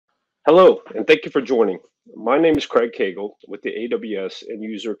Hello, and thank you for joining. My name is Craig Cagle with the AWS and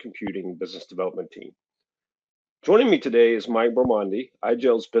User Computing Business Development Team. Joining me today is Mike Bermondi,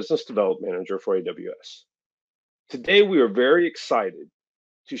 Igel's Business Development Manager for AWS. Today, we are very excited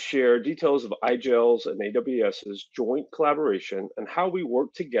to share details of Igel's and AWS's joint collaboration and how we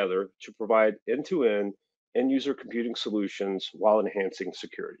work together to provide end-to-end end-user computing solutions while enhancing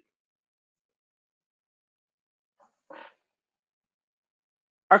security.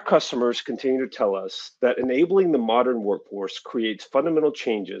 Our customers continue to tell us that enabling the modern workforce creates fundamental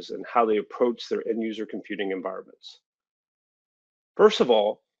changes in how they approach their end-user computing environments. First of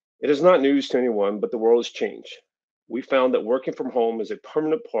all, it is not news to anyone, but the world has changed. We found that working from home is a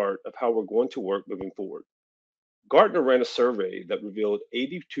permanent part of how we're going to work moving forward. Gartner ran a survey that revealed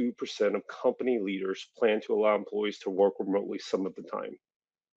 82% of company leaders plan to allow employees to work remotely some of the time.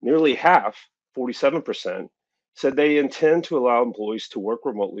 Nearly half, 47%, said they intend to allow employees to work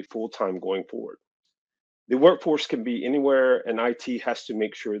remotely full-time going forward. The workforce can be anywhere, and IT has to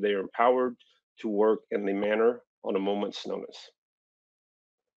make sure they are empowered to work in the manner on a moment's notice.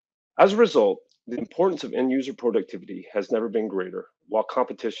 As a result, the importance of end-user productivity has never been greater, while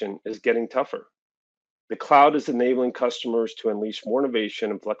competition is getting tougher. The cloud is enabling customers to unleash more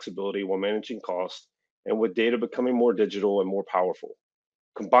innovation and flexibility while managing costs, and with data becoming more digital and more powerful.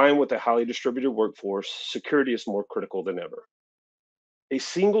 Combined with a highly distributed workforce, security is more critical than ever. A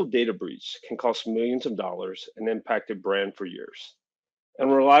single data breach can cost millions of dollars and impact a brand for years.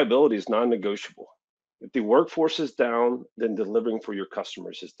 And reliability is non-negotiable. If the workforce is down, then delivering for your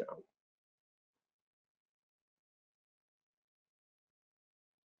customers is down.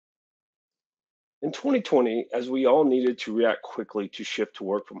 In 2020, as we all needed to react quickly to shift to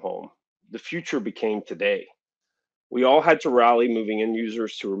work from home, the future became today. We all had to rally moving end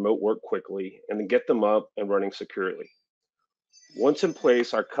users to remote work quickly and then get them up and running securely. Once in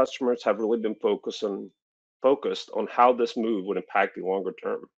place, our customers have really been focused on how this move would impact the longer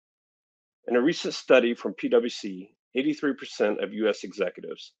term. In a recent study from PwC, 83% of US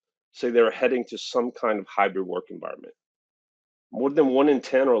executives say they're heading to some kind of hybrid work environment. More than 1 in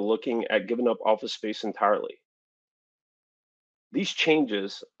 10 are looking at giving up office space entirely. These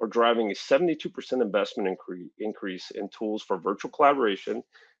changes are driving a 72% investment increase in tools for virtual collaboration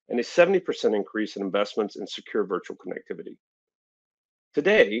and a 70% increase in investments in secure virtual connectivity.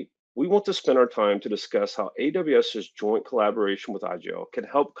 Today, we want to spend our time to discuss how AWS's joint collaboration with Igel can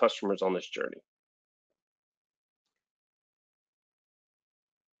help customers on this journey.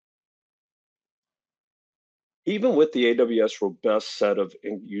 Even with the AWS robust set of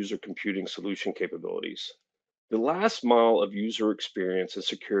end-user computing solution capabilities, the last mile of user experience and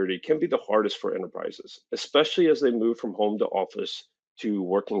security can be the hardest for enterprises, especially as they move from home to office to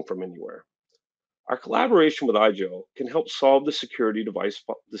working from anywhere. Our collaboration with Igel can help solve the security,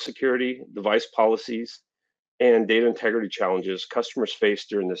 device policies, and data integrity challenges customers face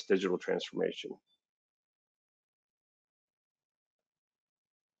during this digital transformation.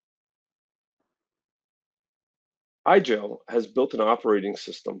 Igel has built an operating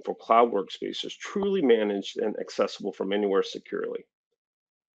system for cloud workspaces truly managed and accessible from anywhere securely.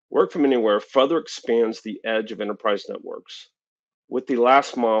 Work from anywhere further expands the edge of enterprise networks, with the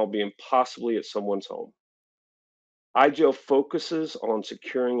last mile being possibly at someone's home. Igel focuses on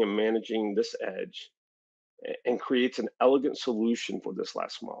securing and managing this edge and creates an elegant solution for this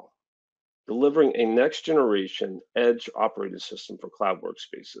last mile, delivering a next generation edge operating system for cloud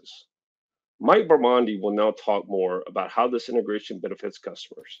workspaces. Mike Bermondi will now talk more about how this integration benefits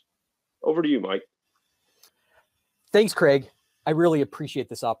customers. Over to you, Mike. Thanks, Craig. I really appreciate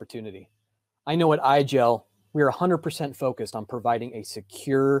this opportunity. I know at Igel, we are 100% focused on providing a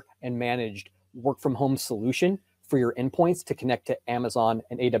secure and managed work-from-home solution for your endpoints to connect to Amazon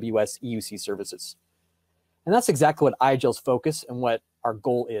and AWS EUC services. And that's exactly what Igel's focus and what our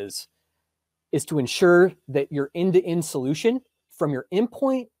goal is to ensure that your end-to-end solution from your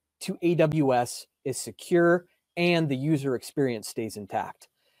endpoint to AWS is secure and the user experience stays intact.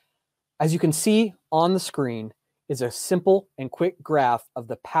 As you can see on the screen is a simple and quick graph of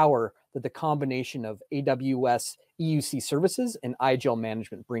the power that the combination of AWS EUC services and Igel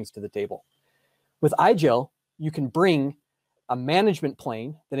management brings to the table. With Igel, you can bring a management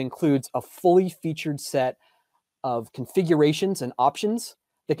plane that includes a fully featured set of configurations and options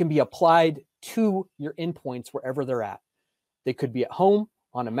that can be applied to your endpoints wherever they're at. They could be at home,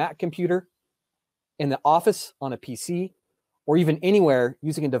 on a Mac computer, in the office on a PC, or even anywhere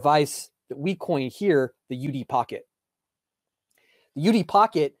using a device that we coined here, the UD Pocket. The UD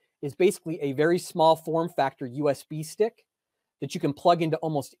Pocket is basically a very small form factor USB stick that you can plug into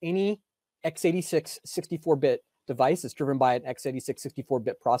almost any x86 64-bit device that's driven by an x86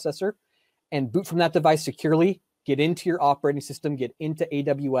 64-bit processor and boot from that device securely, get into your operating system, get into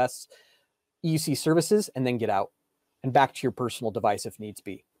AWS EUC services, and then get out and back to your personal device if needs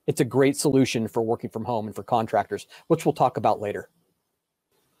be. It's a great solution for working from home and for contractors, which we'll talk about later.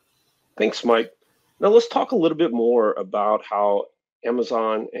 Thanks, Mike. Now let's talk a little bit more about how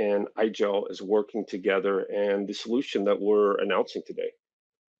Amazon and Igel is working together and the solution that we're announcing today.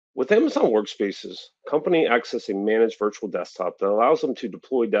 With Amazon WorkSpaces, companies access a managed virtual desktop that allows them to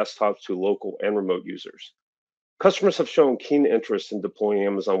deploy desktops to local and remote users. Customers have shown keen interest in deploying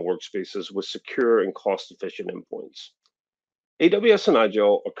Amazon WorkSpaces with secure and cost-efficient endpoints. AWS and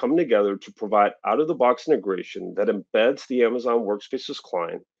Igel are coming together to provide out-of-the-box integration that embeds the Amazon WorkSpaces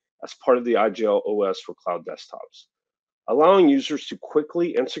client as part of the Igel OS for cloud desktops, allowing users to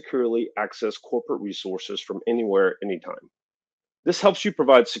quickly and securely access corporate resources from anywhere, anytime. This helps you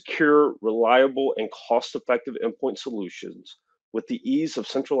provide secure, reliable, and cost-effective endpoint solutions with the ease of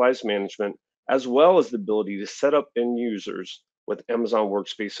centralized management, as well as the ability to set up end users with Amazon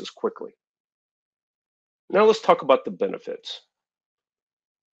WorkSpaces quickly. Now let's talk about the benefits.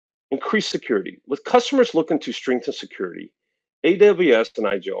 Increased security. With customers looking to strengthen security, AWS and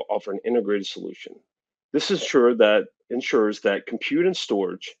Igel offer an integrated solution. This ensures that compute and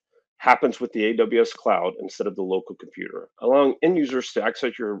storage happens with the AWS cloud instead of the local computer, allowing end users to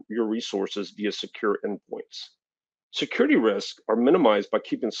access your resources via secure endpoints. Security risks are minimized by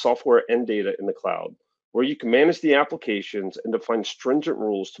keeping software and data in the cloud, where you can manage the applications and define stringent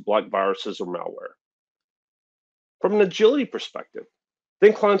rules to block viruses or malware. From an agility perspective,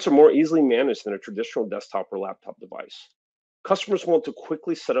 thin clients are more easily managed than a traditional desktop or laptop device. Customers want to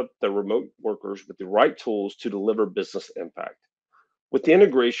quickly set up their remote workers with the right tools to deliver business impact. With the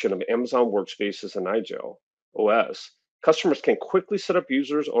integration of Amazon WorkSpaces and Igel OS, customers can quickly set up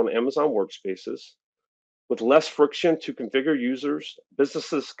users on Amazon WorkSpaces. With less friction to configure users,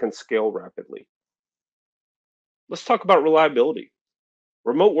 businesses can scale rapidly. Let's talk about reliability.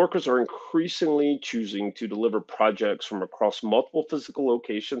 Remote workers are increasingly choosing to deliver projects from across multiple physical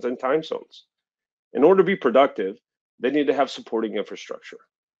locations and time zones. In order to be productive, they need to have supporting infrastructure.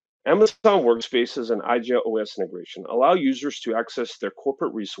 Amazon WorkSpaces and Igel OS integration allow users to access their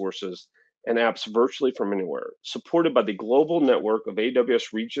corporate resources and apps virtually from anywhere, supported by the global network of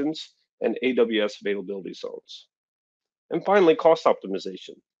AWS regions and AWS availability zones. And finally, cost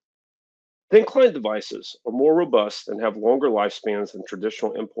optimization. Thin client devices are more robust and have longer lifespans than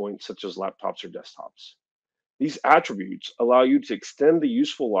traditional endpoints such as laptops or desktops. These attributes allow you to extend the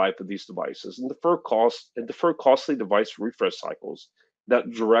useful life of these devices and defer costly device refresh cycles that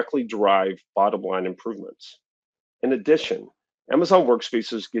directly drive bottom line improvements. In addition, Amazon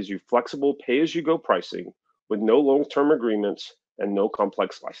WorkSpaces gives you flexible pay-as-you-go pricing with no long-term agreements and no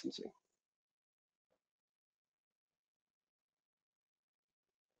complex licensing.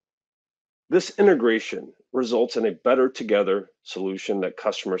 This integration results in a better together solution that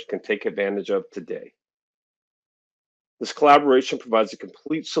customers can take advantage of today. This collaboration provides a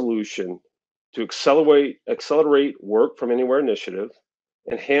complete solution to accelerate work from anywhere initiative,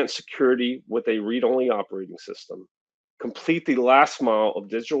 enhance security with a read-only operating system, complete the last mile of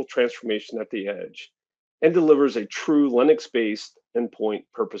digital transformation at the edge, and delivers a true Linux-based endpoint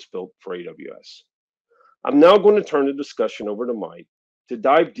purpose-built for AWS. I'm now going to turn the discussion over to Mike to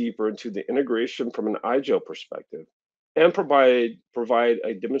dive deeper into the integration from an Igel perspective and provide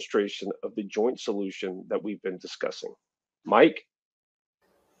a demonstration of the joint solution that we've been discussing. Mike?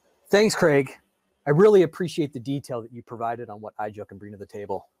 Thanks, Craig. I really appreciate the detail that you provided on what Igel can bring to the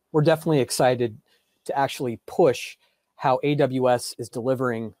table. We're definitely excited to actually push how AWS is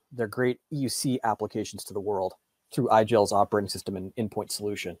delivering their great EUC applications to the world through Igel's operating system and endpoint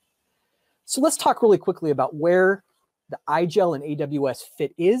solution. So let's talk really quickly about where the Igel and AWS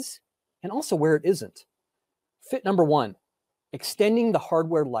fit is and also where it isn't. Fit number one, extending the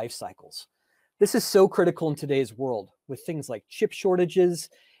hardware life cycles. This is so critical in today's world with things like chip shortages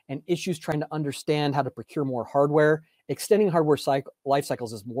and issues trying to understand how to procure more hardware. Extending hardware life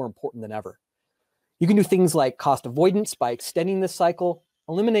cycles is more important than ever. You can do things like cost avoidance by extending this cycle,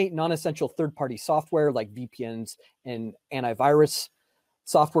 eliminate non-essential third-party software like VPNs and antivirus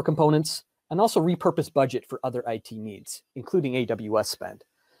software components, and also repurpose budget for other IT needs, including AWS spend.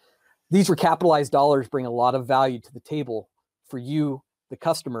 These recapitalized dollars bring a lot of value to the table for you, the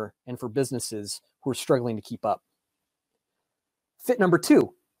customer, and for businesses who are struggling to keep up. Fit number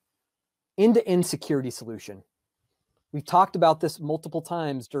two, end-to-end security solution. We've talked about this multiple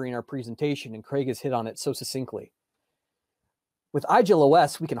times during our presentation, and Craig has hit on it so succinctly. With Igel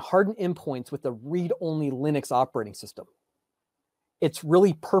OS, we can harden endpoints with a read-only Linux operating system. It's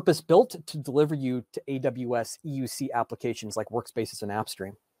really purpose-built to deliver you to AWS EUC applications like WorkSpaces and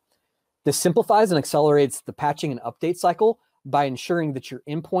AppStream. This simplifies and accelerates the patching and update cycle by ensuring that your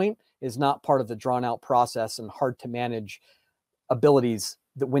endpoint is not part of the drawn-out process and hard-to-manage abilities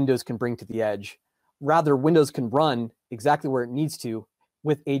that Windows can bring to the edge. Rather, Windows can run exactly where it needs to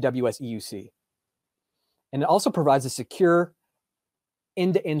with AWS EUC. And it also provides a secure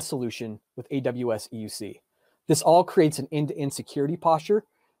end-to-end solution with AWS EUC. This all creates an end-to-end security posture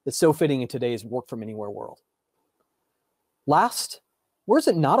that's so fitting in today's work from anywhere world. Last, where is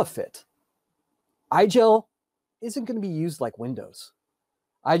it not a fit? Igel isn't going to be used like Windows.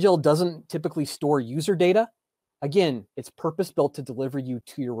 Igel doesn't typically store user data. Again, it's purpose-built to deliver you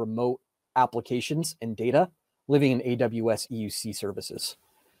to your remote applications and data living in AWS EUC services.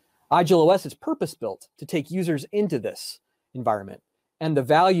 Igel OS is purpose-built to take users into this environment. And the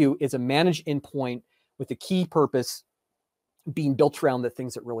value is a managed endpoint with the key purpose being built around the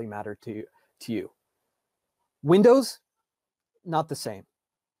things that really matter to you. Windows, not the same.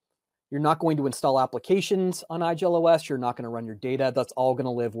 You're not going to install applications on Igel OS. You're not going to run your data. That's all going to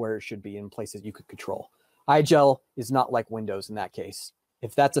live where it should be in places you could control. Igel is not like Windows in that case.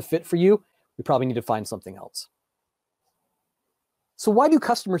 If that's a fit for you, we probably need to find something else. So why do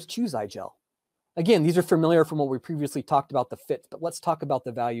customers choose Igel? Again, these are familiar from what we previously talked about the fit, but let's talk about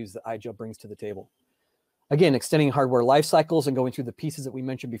the values that Igel brings to the table. Again, extending hardware life cycles and going through the pieces that we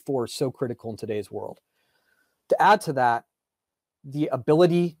mentioned before is so critical in today's world. To add to that, the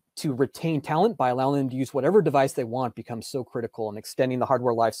ability to retain talent by allowing them to use whatever device they want becomes so critical, and extending the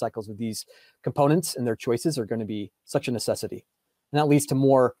hardware life cycles of these components and their choices are going to be such a necessity. And that leads to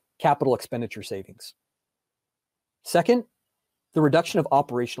more capital expenditure savings. Second, the reduction of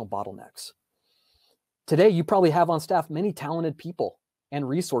operational bottlenecks. Today, you probably have on staff many talented people and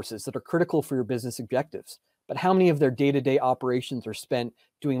resources that are critical for your business objectives, but how many of their day-to-day operations are spent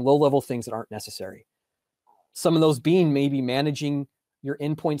doing low-level things that aren't necessary? Some of those being maybe managing your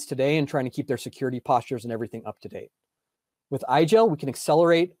endpoints today and trying to keep their security postures and everything up to date. With Igel, we can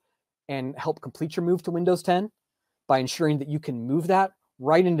accelerate and help complete your move to Windows 10 by ensuring that you can move that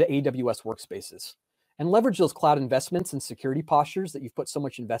right into AWS WorkSpaces and leverage those cloud investments and security postures that you've put so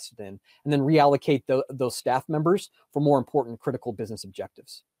much invested in, and then reallocate those staff members for more important critical business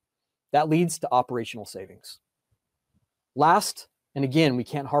objectives. That leads to operational savings. Last, and again, we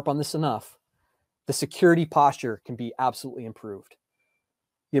can't harp on this enough, the security posture can be absolutely improved.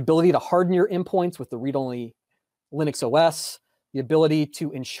 The ability to harden your endpoints with the read-only Linux OS, the ability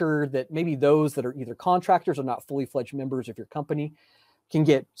to ensure that maybe those that are either contractors or not fully fledged members of your company can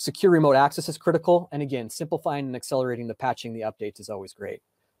get secure remote access is critical. And again, simplifying and accelerating the patching, the updates is always great.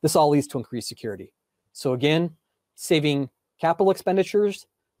 This all leads to increased security. So again, saving capital expenditures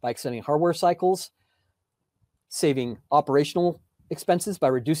by extending hardware cycles, saving operational expenses by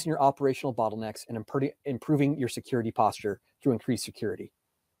reducing your operational bottlenecks, and improving your security posture through increased security.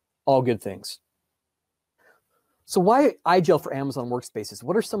 All good things. So why Igel for Amazon Workspaces?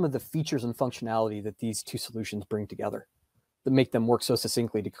 What are some of the features and functionality that these two solutions bring together that make them work so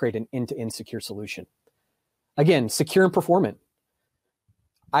succinctly to create an end-to-end secure solution? Again, secure and performant.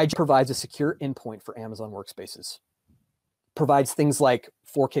 Igel provides a secure endpoint for Amazon Workspaces. Provides things like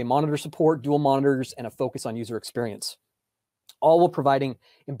 4K monitor support, dual monitors, and a focus on user experience. All while providing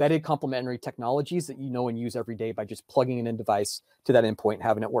embedded complementary technologies that you know and use every day by just plugging an end device to that endpoint and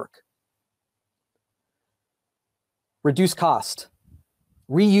having it work. Reduce cost.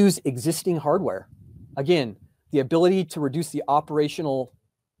 Reuse existing hardware. Again, the ability to reduce the operational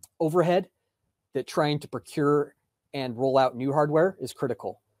overhead that trying to procure and roll out new hardware is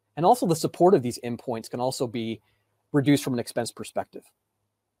critical. And also the support of these endpoints can also be reduced from an expense perspective.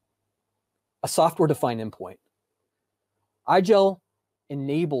 A software-defined endpoint. Igel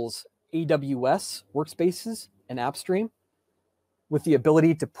enables AWS Workspaces and AppStream with the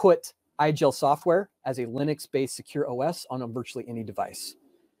ability to put Igel software as a Linux-based secure OS on virtually any device.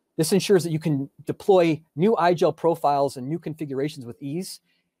 This ensures that you can deploy new Igel profiles and new configurations with ease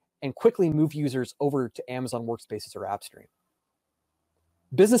and quickly move users over to Amazon Workspaces or AppStream.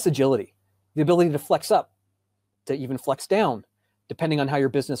 Business agility, the ability to flex up, to even flex down, depending on how your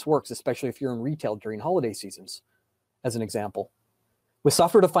business works, especially if you're in retail during holiday seasons, as an example. With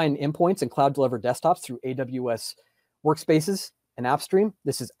software-defined endpoints and cloud-delivered desktops through AWS Workspaces and AppStream,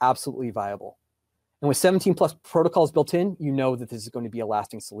 this is absolutely viable. And with 17 plus protocols built in, you know that this is going to be a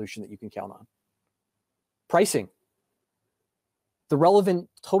lasting solution that you can count on. Pricing. The relevant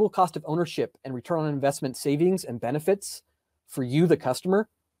total cost of ownership and return on investment savings and benefits for you, the customer,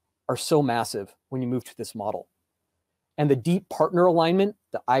 are so massive when you move to this model. And the deep partner alignment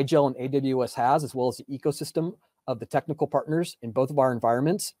that Igel and AWS has, as well as the ecosystem of the technical partners in both of our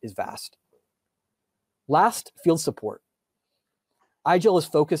environments is vast. Last, field support. Igel is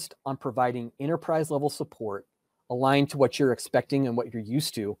focused on providing enterprise-level support aligned to what you're expecting and what you're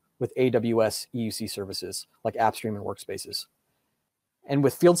used to with AWS EUC services like AppStream and WorkSpaces. And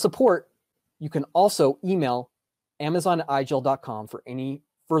with field support, you can also email amazon@igel.com for any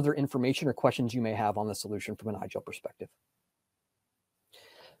further information or questions you may have on the solution from an Igel perspective.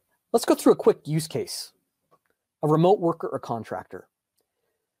 Let's go through a quick use case. A remote worker or contractor.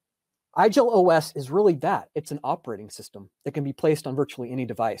 Igel OS is really that. It's an operating system that can be placed on virtually any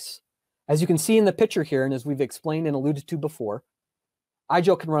device. As you can see in the picture here, and as we've explained and alluded to before,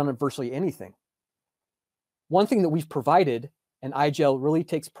 Igel can run on virtually anything. One thing that we've provided, and Igel really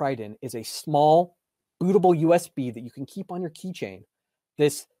takes pride in, is a small, bootable USB that you can keep on your keychain.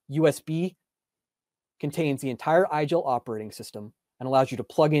 This USB contains the entire Igel operating system and allows you to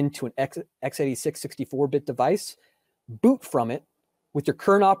plug into an x86 64-bit device, boot from it with your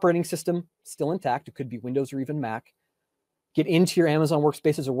current operating system still intact. It could be Windows or even Mac. Get into your Amazon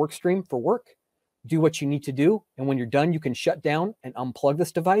Workspaces or Workstream for work, do what you need to do, and when you're done, you can shut down and unplug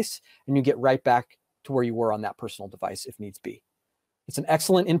this device, and you get right back to where you were on that personal device if needs be. It's an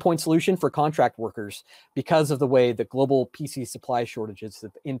excellent endpoint solution for contract workers because of the way that global PC supply shortages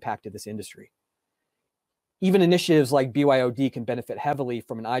have impacted this industry. Even initiatives like BYOD can benefit heavily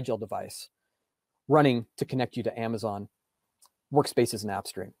from an Igel device running to connect you to Amazon Workspaces and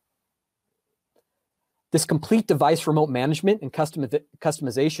AppStream. This complete device remote management and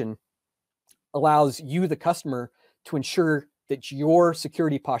customization allows you, the customer, to ensure that your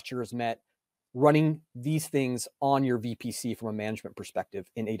security posture is met running these things on your VPC from a management perspective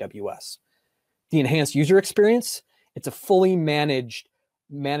in AWS. The enhanced user experience, it's a fully managed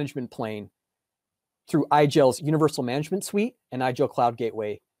management plane through Igel's Universal Management Suite and Igel Cloud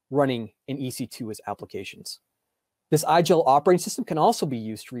Gateway running in EC2 as applications. This Igel operating system can also be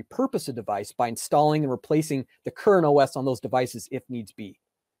used to repurpose a device by installing and replacing the current OS on those devices if needs be.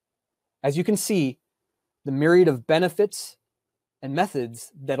 As you can see, the myriad of benefits and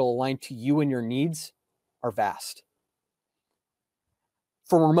methods that will align to you and your needs are vast.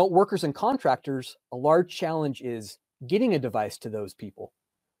 For remote workers and contractors, a large challenge is getting a device to those people.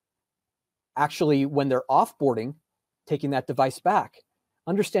 Actually, when they're offboarding, taking that device back,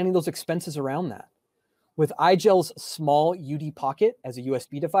 understanding those expenses around that. With Igel's small UD Pocket as a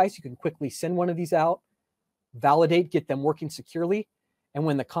USB device, you can quickly send one of these out, validate, get them working securely, and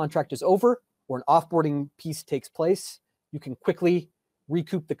when the contract is over or an offboarding piece takes place, you can quickly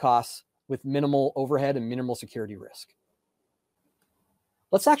recoup the costs with minimal overhead and minimal security risk.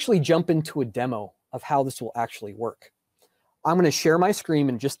 Let's actually jump into a demo of how this will actually work. I'm going to share my screen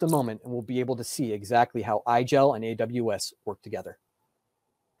in just a moment, and we'll be able to see exactly how Igel and AWS work together.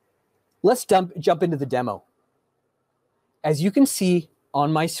 Let's jump into the demo. As you can see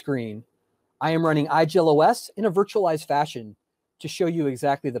on my screen, I am running Igel OS in a virtualized fashion to show you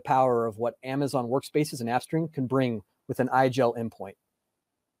exactly the power of what Amazon Workspaces and AppStream can bring with an Igel endpoint.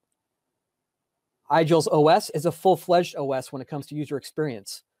 Igel's OS is a full-fledged OS when it comes to user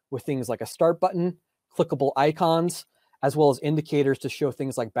experience, with things like a start button, clickable icons, as well as indicators to show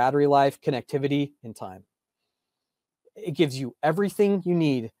things like battery life, connectivity, and time. It gives you everything you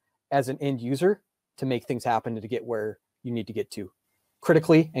need as an end user to make things happen and to get where you need to get to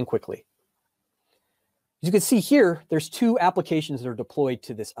critically and quickly. As you can see here, there's two applications that are deployed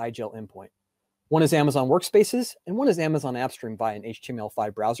to this Igel endpoint. One is Amazon Workspaces, and one is Amazon AppStream via an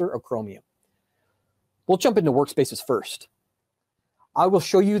HTML5 browser or Chromium. We'll jump into Workspaces first. I will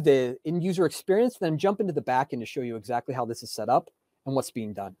show you the end user experience, then jump into the back end to show you exactly how this is set up and what's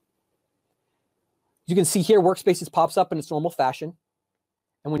being done. As you can see here, Workspaces pops up in its normal fashion.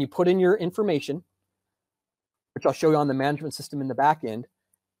 And when you put in your information, which I'll show you on the management system in the back end,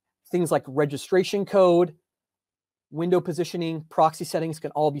 things like registration code, window positioning, proxy settings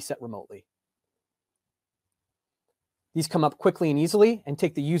can all be set remotely. These come up quickly and easily and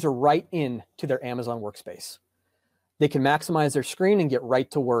take the user right in to their Amazon workspace. They can maximize their screen and get right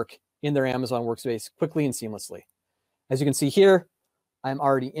to work in their Amazon workspace quickly and seamlessly. As you can see here, I'm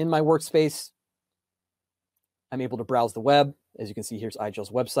already in my workspace. I'm able to browse the web. As you can see, here's Igel's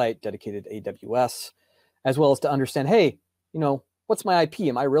website dedicated to AWS, as well as to understand, hey, what's my IP?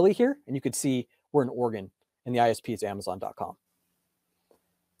 Am I really here? And you could see we're in Oregon and the ISP is Amazon.com.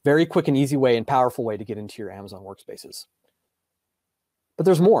 Very quick and easy way and powerful way to get into your Amazon workspaces. But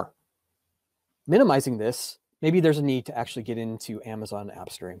there's more. Minimizing this, maybe there's a need to actually get into Amazon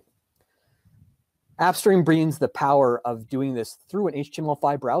AppStream. AppStream brings the power of doing this through an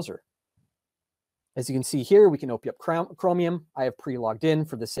HTML5 browser. As you can see here, we can open up Chromium. I have pre-logged in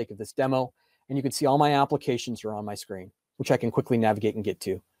for the sake of this demo, and you can see all my applications are on my screen, which I can quickly navigate and get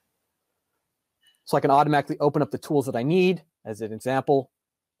to. So I can automatically open up the tools that I need. As an example,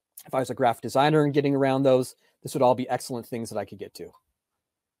 if I was a graphic designer and getting around those, this would all be excellent things that I could get to.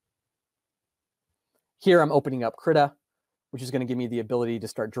 Here I'm opening up Krita, which is going to give me the ability to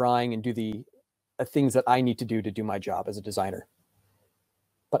start drawing and do the things that I need to do my job as a designer.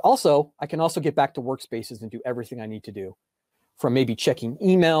 But also, I can also get back to WorkSpaces and do everything I need to do. From maybe checking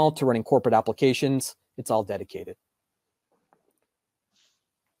email to running corporate applications, it's all dedicated.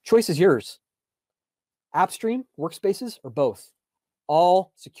 Choice is yours. AppStream, WorkSpaces, or both,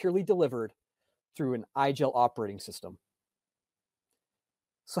 all securely delivered through an Igel operating system.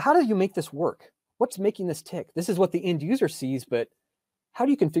 So how do you make this work? What's making this tick? This is what the end user sees, but how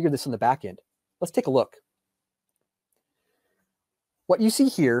do you configure this on the back end? Let's take a look. What you see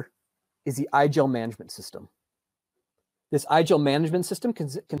here is the Igel management system. This Igel management system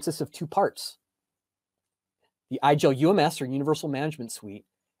consists of two parts: the Igel UMS, or Universal Management Suite,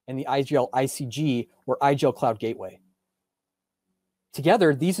 and the Igel ICG, or Igel Cloud Gateway.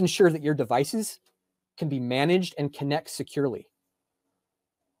 Together, these ensure that your devices can be managed and connect securely.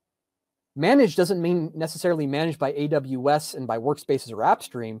 Managed doesn't mean necessarily managed by AWS and by WorkSpaces or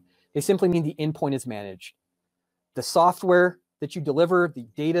AppStream. They simply mean the endpoint is managed. The software that you deliver, the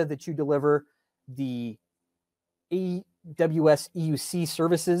data that you deliver, the AWS EUC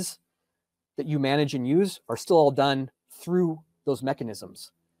services that you manage and use are still all done through those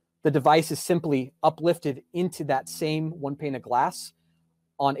mechanisms. The device is simply uplifted into that same one pane of glass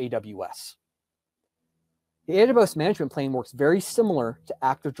on AWS. The AWS management plane works very similar to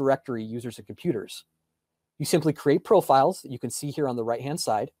Active Directory users and computers. You simply create profiles that you can see here on the right-hand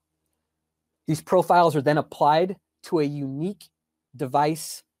side. These profiles are then applied to a unique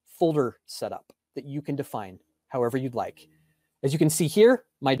device folder setup that you can define however you'd like. As you can see here,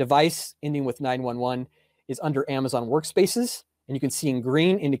 my device ending with 911 is under Amazon WorkSpaces, and you can see in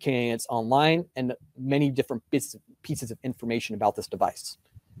green indicating it's online and many different pieces of information about this device.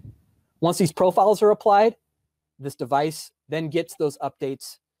 Once these profiles are applied, this device then gets those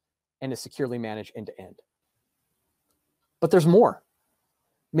updates and is securely managed end to end. But there's more.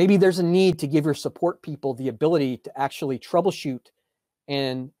 Maybe there's a need to give your support people the ability to actually troubleshoot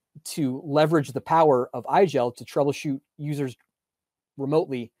and to leverage the power of Igel to troubleshoot users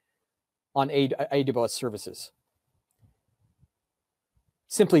remotely on AWS services.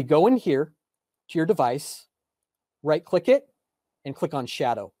 Simply go in here to your device, right-click it, and click on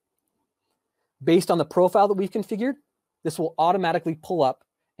Shadow. Based on the profile that we've configured, this will automatically pull up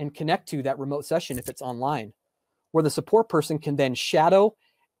and connect to that remote session if it's online, where the support person can then shadow,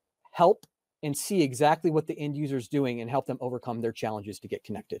 help, and see exactly what the end user is doing and help them overcome their challenges to get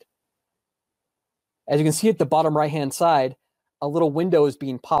connected. As you can see at the bottom right-hand side, a little window is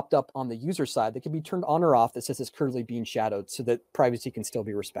being popped up on the user side that can be turned on or off that says it's currently being shadowed so that privacy can still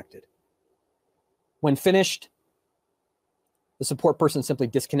be respected. When finished, the support person simply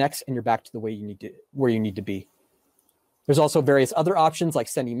disconnects and you're back to the way you need to, where you need to be. There's also various other options like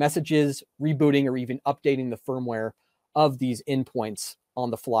sending messages, rebooting, or even updating the firmware of these endpoints on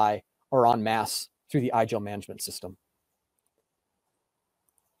the fly or en masse through the Igel management system.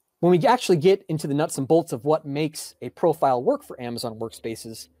 When we actually get into the nuts and bolts of what makes a profile work for Amazon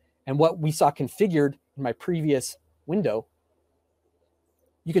WorkSpaces and what we saw configured in my previous window,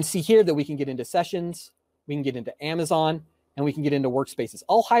 you can see here that we can get into sessions, we can get into Amazon, and we can get into WorkSpaces,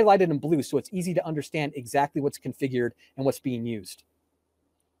 all highlighted in blue so it's easy to understand exactly what's configured and what's being used.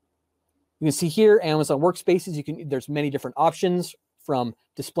 You can see here, Amazon WorkSpaces, there's many different options from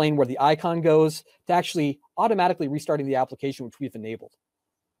displaying where the icon goes to actually automatically restarting the application, which we've enabled.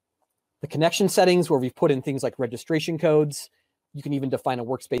 The connection settings where we've put in things like registration codes, you can even define a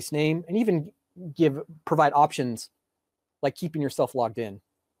workspace name and even provide options like keeping yourself logged in.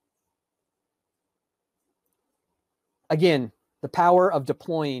 Again, the power of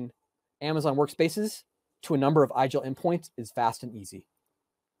deploying Amazon WorkSpaces to a number of Igel endpoints is fast and easy.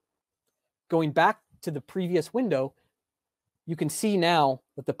 Going back to the previous window, you can see now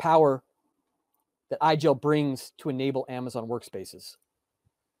that the power that Igel brings to enable Amazon WorkSpaces.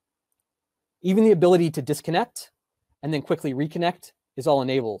 Even the ability to disconnect and then quickly reconnect is all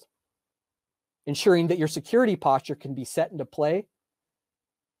enabled, ensuring that your security posture can be set into play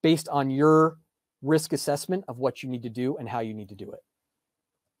based on your risk assessment of what you need to do and how you need to do it.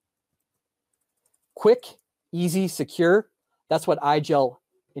 Quick, easy, secure. That's what Igel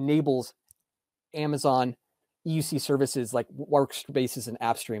enables Amazon EUC services like WorkSpaces and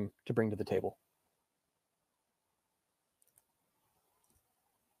AppStream to bring to the table.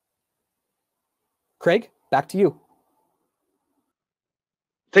 Craig, back to you.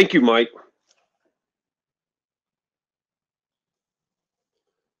 Thank you, Mike.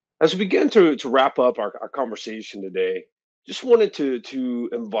 As we begin to wrap up our conversation today, just wanted to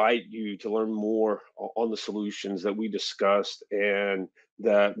invite you to learn more on the solutions that we discussed and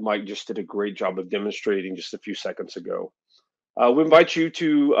that Mike just did a great job of demonstrating just a few seconds ago. We invite you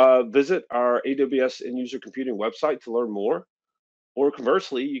to visit our AWS end user computing website to learn more, or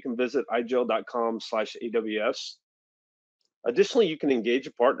conversely, you can visit igel.com/AWS. Additionally, you can engage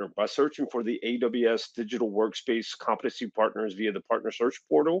a partner by searching for the AWS Digital Workspace Competency Partners via the Partner Search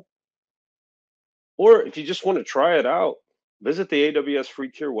portal. Or if you just want to try it out, visit the AWS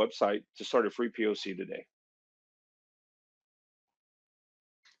free tier website to start a free POC today.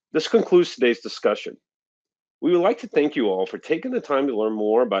 This concludes today's discussion. We would like to thank you all for taking the time to learn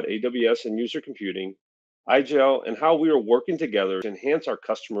more about AWS and user computing, Igel, and how we are working together to enhance our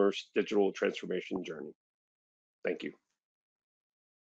customers' digital transformation journey. Thank you.